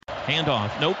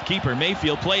Handoff. Nope. Keeper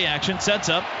Mayfield. Play action. Sets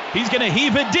up. He's going to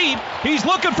heave it deep. He's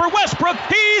looking for Westbrook.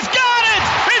 He's got it!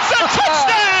 It's a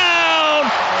touchdown!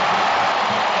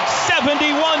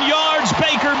 71 yards.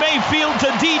 Baker Mayfield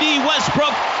to D.D.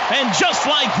 Westbrook. And just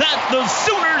like that, the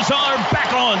Sooners are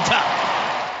back on top.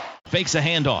 Fakes a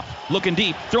handoff. Looking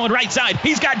deep. Throwing right side.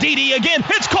 He's got D.D. again.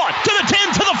 It's caught to the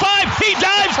 10, to the 5. He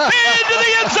dives into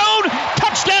the end zone.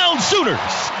 Touchdown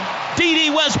Sooners. D.D.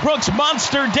 Westbrook's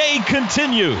monster day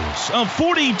continues. A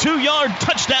 42-yard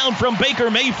touchdown from Baker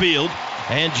Mayfield.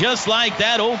 And just like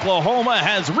that, Oklahoma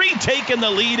has retaken the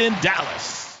lead in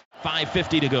Dallas.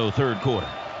 5:50 to go, third quarter.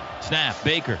 Snap,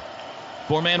 Baker.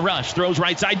 Four-man rush, throws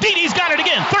right side. D.D.'s got it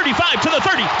again. 35 to the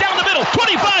 30, down the middle.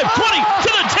 25, 20,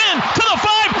 to the 10, to the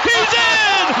 5. He's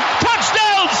in!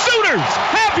 Touchdown Sooners!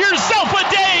 Have yourself a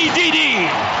day,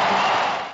 D.D.